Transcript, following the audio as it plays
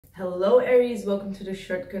Hello Aries, welcome to the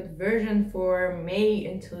shortcut version for May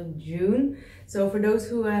until June. So for those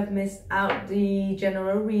who have missed out the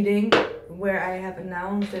general reading where I have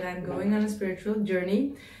announced that I'm going on a spiritual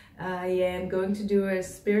journey, I am going to do a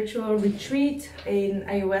spiritual retreat, an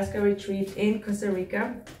ayahuasca retreat in Costa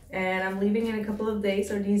Rica, and I'm leaving in a couple of days,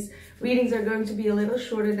 so these readings are going to be a little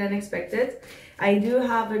shorter than expected. I do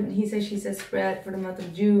have a he says she says spread for the month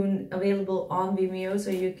of June available on Vimeo,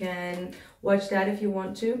 so you can watch that if you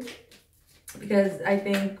want to, because I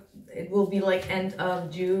think it will be like end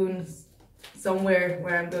of June somewhere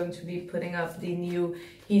where I'm going to be putting up the new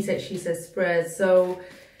he said she says spread. So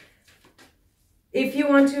if you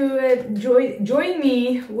want to join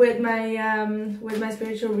me with my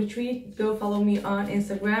spiritual retreat, go follow me on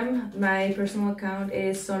Instagram. My personal account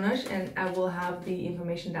is Sonya, and I will have the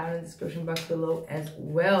information down in the description box below as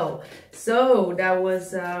well. So that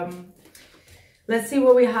was let's see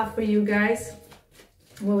what we have for you guys.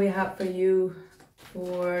 What we have for you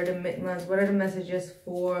for the mid-month. What are the messages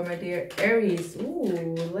for my dear Aries?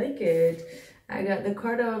 Ooh, like it. I got the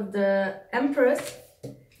card of the Empress,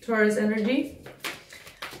 Taurus energy.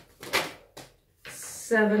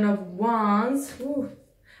 7 of Wands. Ooh.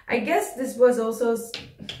 I guess this was also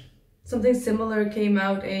something similar came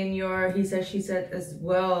out in your he said she said as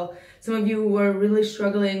well. Some of you were really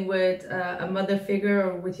struggling with a mother figure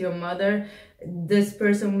or with your mother. This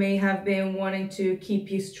person may have been wanting to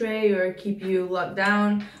keep you stray or keep you locked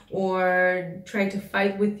down or try to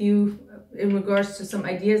fight with you in regards to some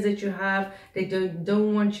ideas that you have. They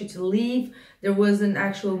don't want you to leave. There was an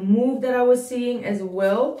actual move that I was seeing as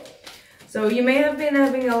well. So you may have been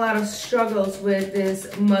having a lot of struggles with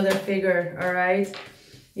this mother figure, all right?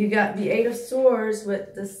 You got the 8 of Swords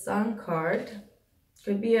with the Sun card.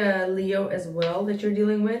 Could be a Leo as well that you're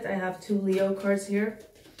dealing with. I have 2 Leo cards here.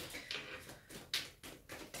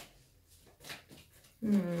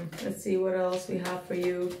 Let's see what else we have for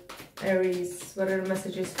you, Aries. What are the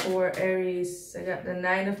messages for Aries? I got the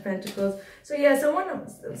 9 of Pentacles. So yeah,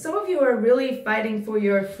 some of you are really fighting for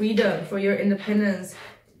your freedom, for your independence,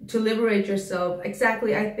 to liberate yourself.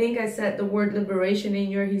 Exactly. I think I said the word liberation in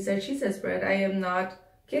your he said she said spread. I am not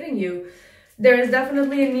kidding you. There is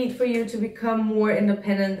definitely a need for you to become more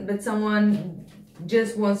independent, but someone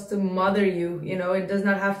just wants to mother you. You know, it does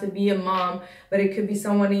not have to be a mom, but it could be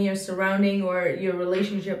someone in your surrounding or your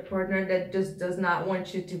relationship partner that just does not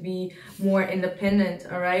want you to be more independent.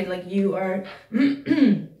 All right, like you are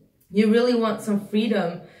you really want some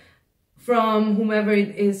freedom from whomever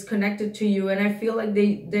is connected to you, and I feel like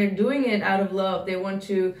they're doing it out of love. They want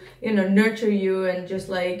to, you know, nurture you and just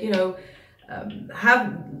like, you know,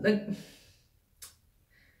 have like,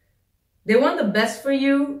 they want the best for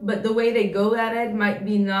you, but the way they go at it might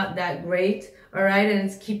be not that great, all right? And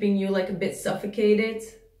it's keeping you like a bit suffocated.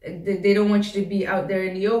 They don't want you to be out there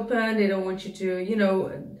in the open. They don't want you to, you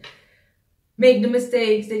know, make the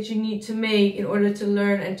mistakes that you need to make in order to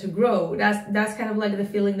learn and to grow. That's kind of like the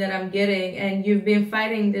feeling that I'm getting. And you've been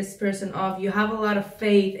fighting this person off. You have a lot of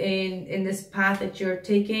faith in this path that you're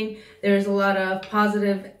taking. There's a lot of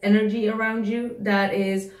positive energy around you that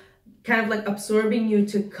is kind of like absorbing you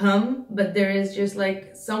to come, but there is just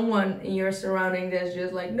like someone in your surrounding that's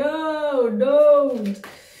just like, no, don't.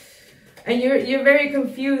 And you're very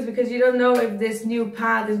confused because you don't know if this new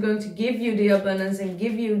path is going to give you the abundance and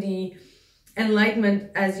give you the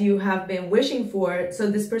enlightenment as you have been wishing for. So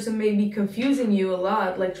this person may be confusing you a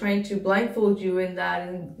lot, like trying to blindfold you in that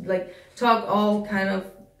and like talk all kind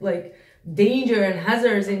of like danger and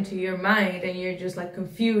hazards into your mind, and you're just like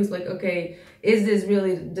confused, like, okay, is this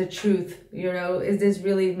really the truth? You know, is this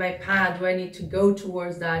really my path? Do I need to go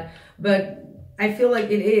towards that? But I feel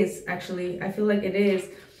like it is, actually. I feel like it is.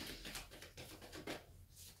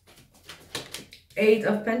 8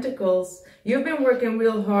 of Pentacles. You've been working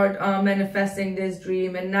real hard on manifesting this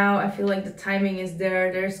dream, and now I feel like the timing is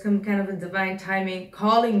there. There's some kind of a divine timing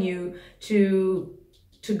calling you to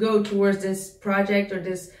go towards this project or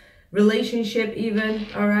this relationship even,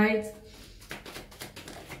 all right?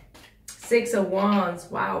 6 of Wands.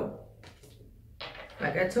 Wow.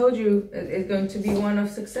 Like I told you, it's going to be one of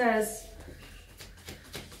success.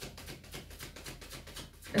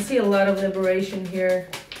 I see a lot of liberation here.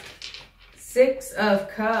 6 of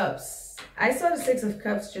Cups. I saw the 6 of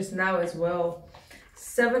Cups just now as well.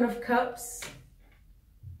 7 of Cups.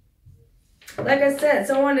 Like I said,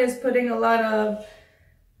 someone is putting a lot of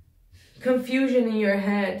confusion in your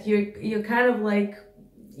head. You're kind of like,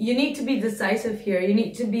 you need to be decisive here. You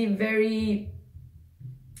need to be very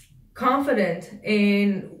confident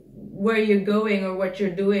in where you're going or what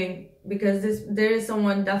you're doing because there is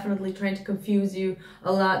someone definitely trying to confuse you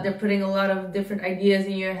a lot. They're putting a lot of different ideas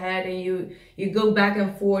in your head, and you go back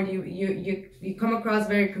and forth. You come across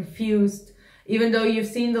very confused, even though you've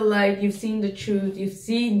seen the light, you've seen the truth,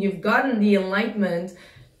 you've gotten the enlightenment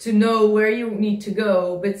to know where you need to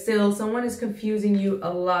go, but still someone is confusing you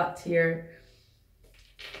a lot here.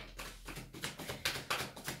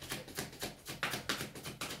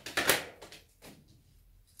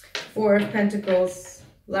 Four of Pentacles,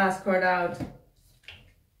 last card out.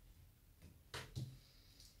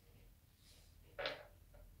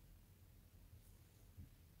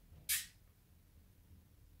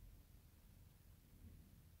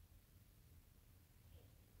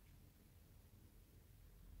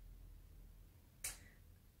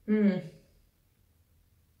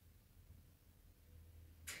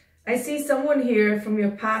 I see someone here from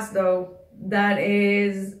your past though that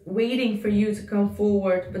is waiting for you to come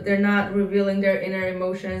forward, but they're not revealing their inner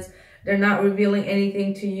emotions. They're not revealing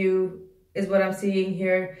anything to you, is what I'm seeing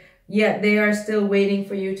here. Yet they are still waiting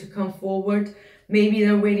for you to come forward. Maybe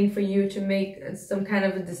they're waiting for you to make some kind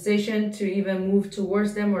of a decision to even move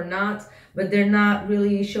towards them or not, but they're not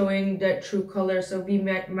really showing that true color. So be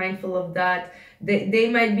mindful of that. They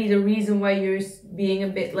might be the reason why you're being a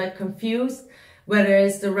bit like confused, whether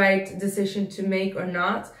it's the right decision to make or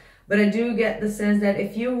not. But I do get the sense that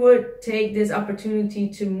if you would take this opportunity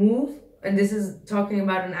to move, and this is talking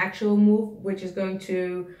about an actual move, which is going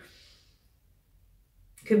to,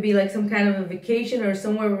 could be like some kind of a vacation or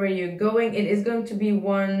somewhere where you're going, it is going to be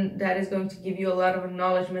one that is going to give you a lot of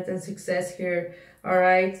acknowledgement and success here. All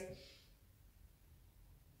right.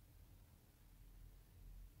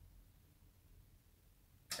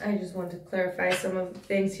 I just want to clarify some of the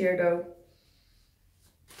things here though.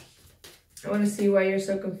 I want to see why you're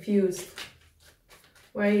so confused.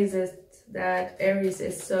 Why is it that Aries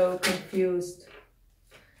is so confused?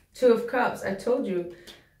 Two of Cups, I told you.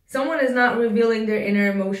 Someone is not revealing their inner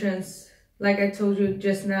emotions. Like I told you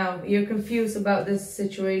just now, you're confused about this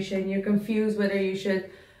situation. You're confused whether you should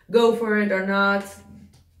go for it or not.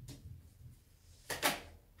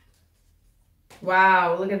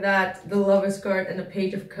 Wow, look at that. The Lover's card and the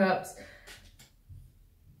Page of Cups.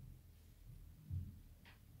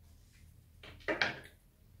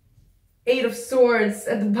 Eight of Swords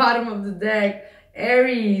at the bottom of the deck.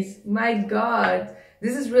 Aries, my God.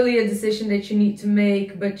 This is really a decision that you need to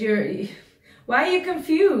make, but why are you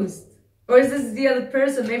confused? Or is this the other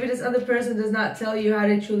person? Maybe this other person does not tell you how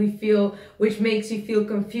they truly feel, which makes you feel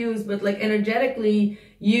confused. But like energetically,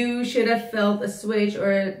 you should have felt a switch,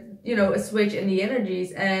 or, you know, a switch in the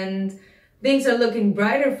energies, and things are looking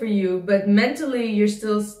brighter for you, but mentally you're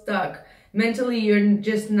still stuck. Mentally, you're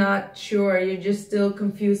just not sure. You're just still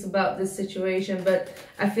confused about this situation. But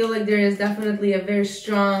I feel like there is definitely a very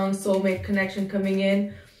strong soulmate connection coming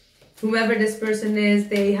in. Whomever this person is,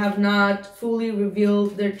 they have not fully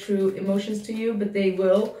revealed their true emotions to you, but they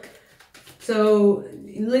will. So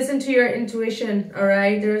listen to your intuition, all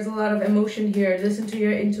right? There's a lot of emotion here. Listen to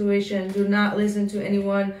your intuition. Do not listen to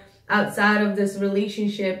anyone outside of this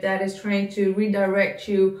relationship that is trying to redirect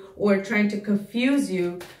you or trying to confuse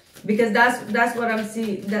you. Because that's what I'm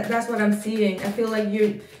seeing. That's what I'm seeing. I feel like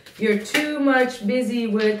you're too much busy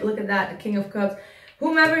with, look at that, the King of Cups.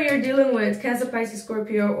 Whomever you're dealing with, Cancer, Pisces,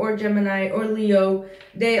 Scorpio, or Gemini, or Leo,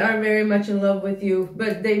 they are very much in love with you,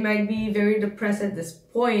 but they might be very depressed at this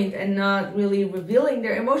point and not really revealing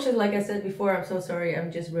their emotions. Like I said before, I'm so sorry,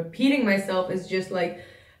 I'm just repeating myself. It's just like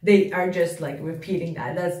they are just like repeating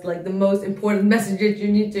that. That's like the most important message that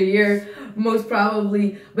you need to hear, most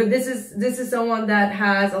probably. But this is someone that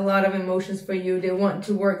has a lot of emotions for you. They want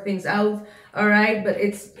to work things out, all right? But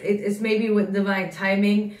it's maybe with divine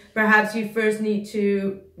timing. Perhaps you first need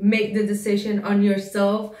to make the decision on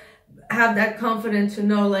yourself. Have that confidence to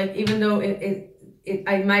know, like, even though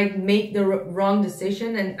I might make the wrong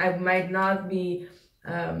decision and I might not be,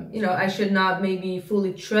 you know, I should not maybe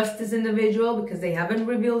fully trust this individual because they haven't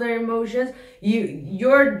revealed their emotions.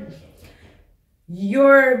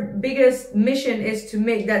 Your biggest mission is to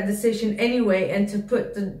make that decision anyway and to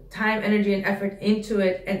put the time, energy, and effort into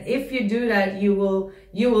it. And if you do that, you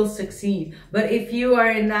will succeed. But if you are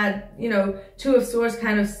in that, you know, Two of Swords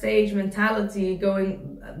kind of stage mentality,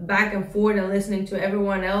 going back and forth and listening to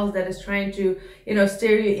everyone else that is trying to, you know,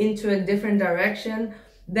 steer you into a different direction,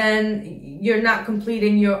 then you're not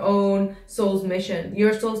completing your own soul's mission.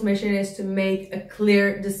 Your soul's mission is to make a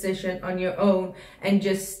clear decision on your own and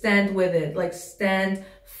just stand with it. Like, stand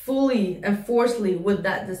fully and forcefully with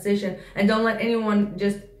that decision, and don't let anyone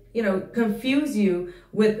just, you know, confuse you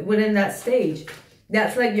within that stage.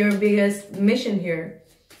 That's like your biggest mission here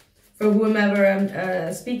for whomever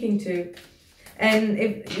I'm speaking to. And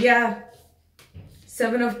if, yeah,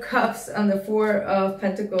 7 of Cups on the 4 of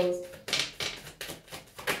Pentacles.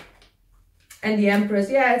 And the Empress.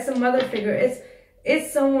 Yeah, it's a mother figure.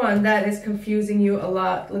 It's someone that is confusing you a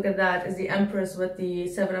lot. Look at that. It's the Empress with the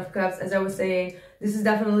 7 of Cups. As I was saying, this is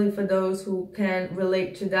definitely for those who can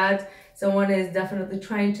relate to that. Someone is definitely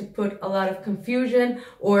trying to put a lot of confusion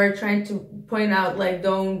or trying to point out like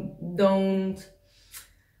don't.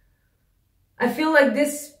 I feel like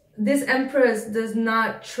this Empress does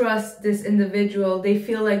not trust this individual. They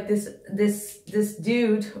feel like this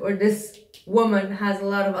dude or this woman has a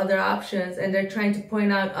lot of other options, and they're trying to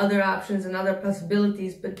point out other options and other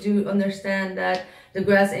possibilities, but do understand that the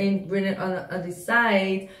grass ain't greener on the other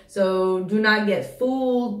side. So do not get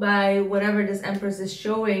fooled by whatever this Empress is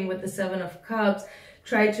showing with the 7 of Cups.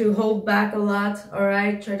 Try to hold back a lot, all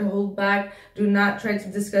right? Try to hold back. Do not try to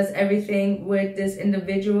discuss everything with this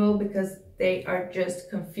individual because they are just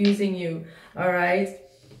confusing you, all right?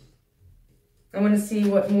 I want to see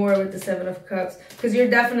what more with the 7 of Cups, because you're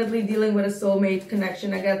definitely dealing with a soulmate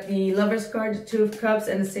connection. I got the Lover's card, the 2 of Cups,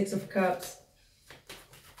 and the 6 of Cups.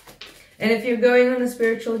 And if you're going on a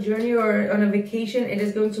spiritual journey or on a vacation, it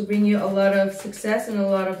is going to bring you a lot of success and a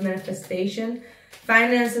lot of manifestation.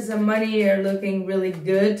 Finances and money are looking really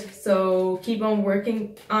good, so keep on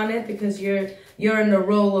working on it because you're in the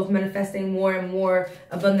role of manifesting more and more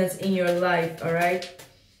abundance in your life, all right?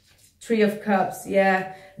 3 of Cups,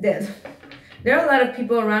 yeah. There are a lot of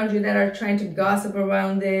people around you that are trying to gossip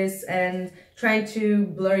around this and trying to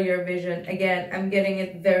blur your vision. Again, I'm getting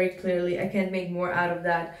it very clearly. I can't make more out of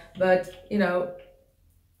that. But, you know,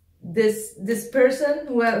 this person,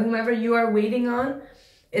 whomever you are waiting on,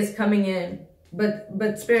 is coming in.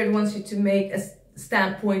 But Spirit wants you to make a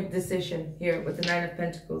standpoint decision here with the 9 of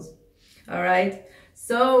Pentacles. All right?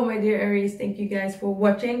 So, my dear Aries, thank you guys for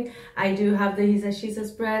watching. I do have the He Says, She Says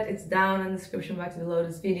spread. It's down in the description box below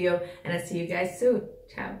this video. And I'll see you guys soon.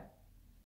 Ciao.